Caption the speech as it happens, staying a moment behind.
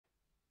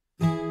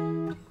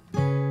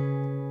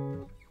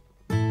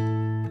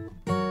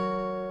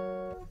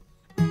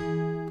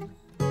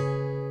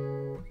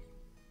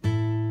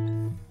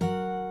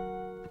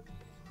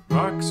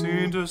cracks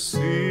in the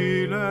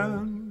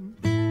ceiling,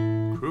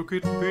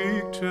 crooked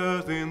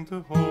pictures in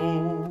the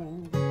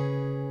hall,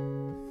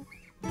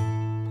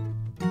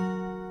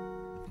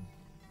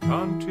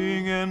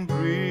 counting and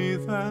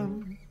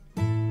breathing,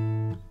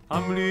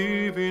 I'm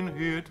leaving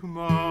here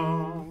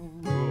tomorrow.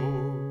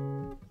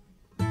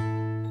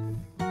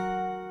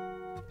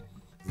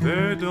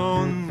 They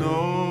don't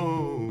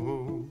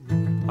know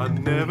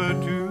I'd never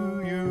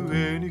do you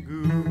any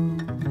good.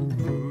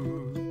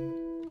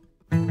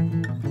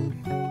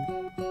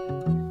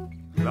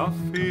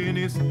 Laughing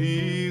is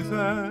easy,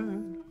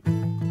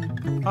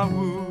 I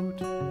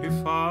would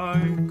if I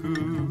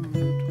could.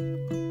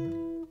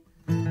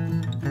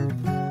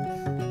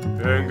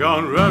 Hang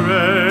on,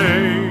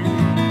 Ray,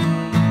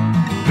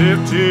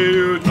 live till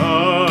you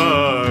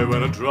die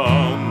when I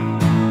drown.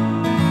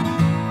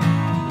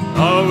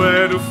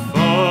 Nowhere to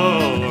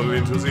fall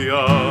into the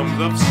arms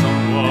of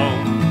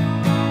someone,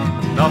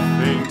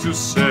 nothing to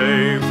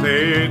save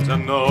it, I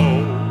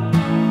know.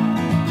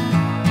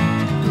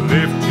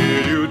 Live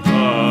till you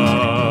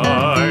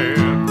die.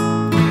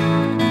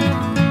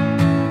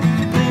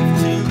 Live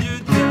till you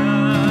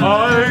die.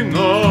 I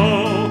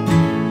know.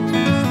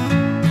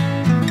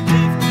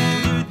 Live till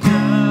you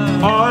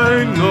die.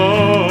 I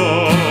know.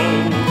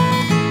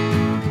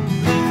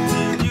 Live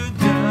till you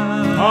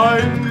die.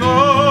 I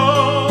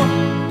know.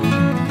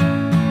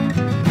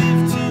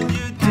 Live till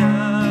you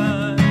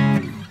die.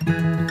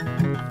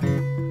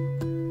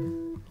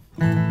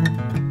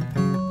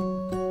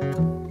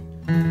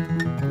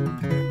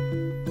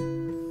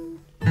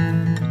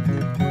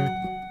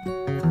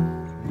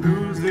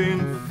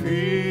 Losing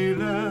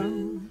feeling,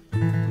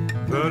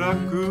 but I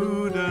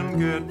couldn't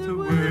get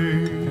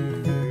away.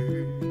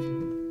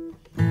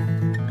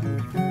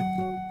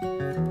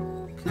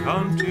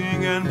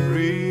 Counting and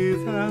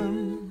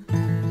breathing,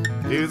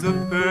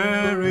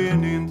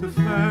 disappearing in the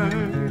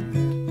fade.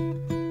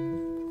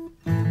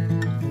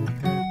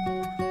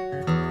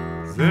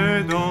 They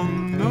don't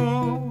know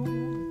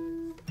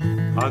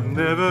I'd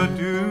never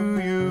do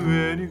you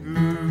any good.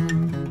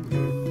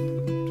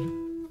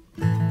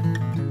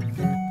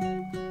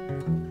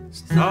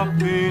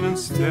 Stopping and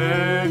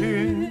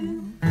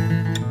staying,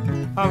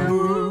 I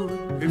would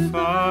if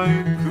I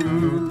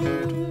could.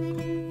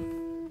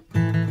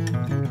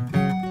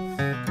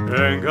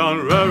 Hang on,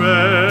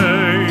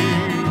 Ray,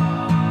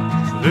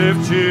 live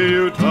till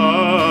you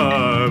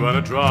die when I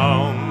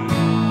drown.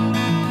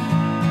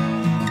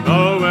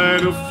 Nowhere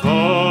to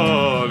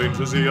fall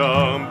into the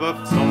arms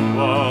of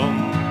someone,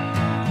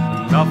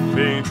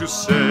 nothing to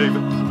save,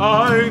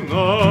 I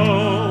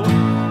know.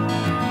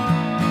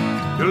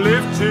 You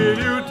live till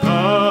you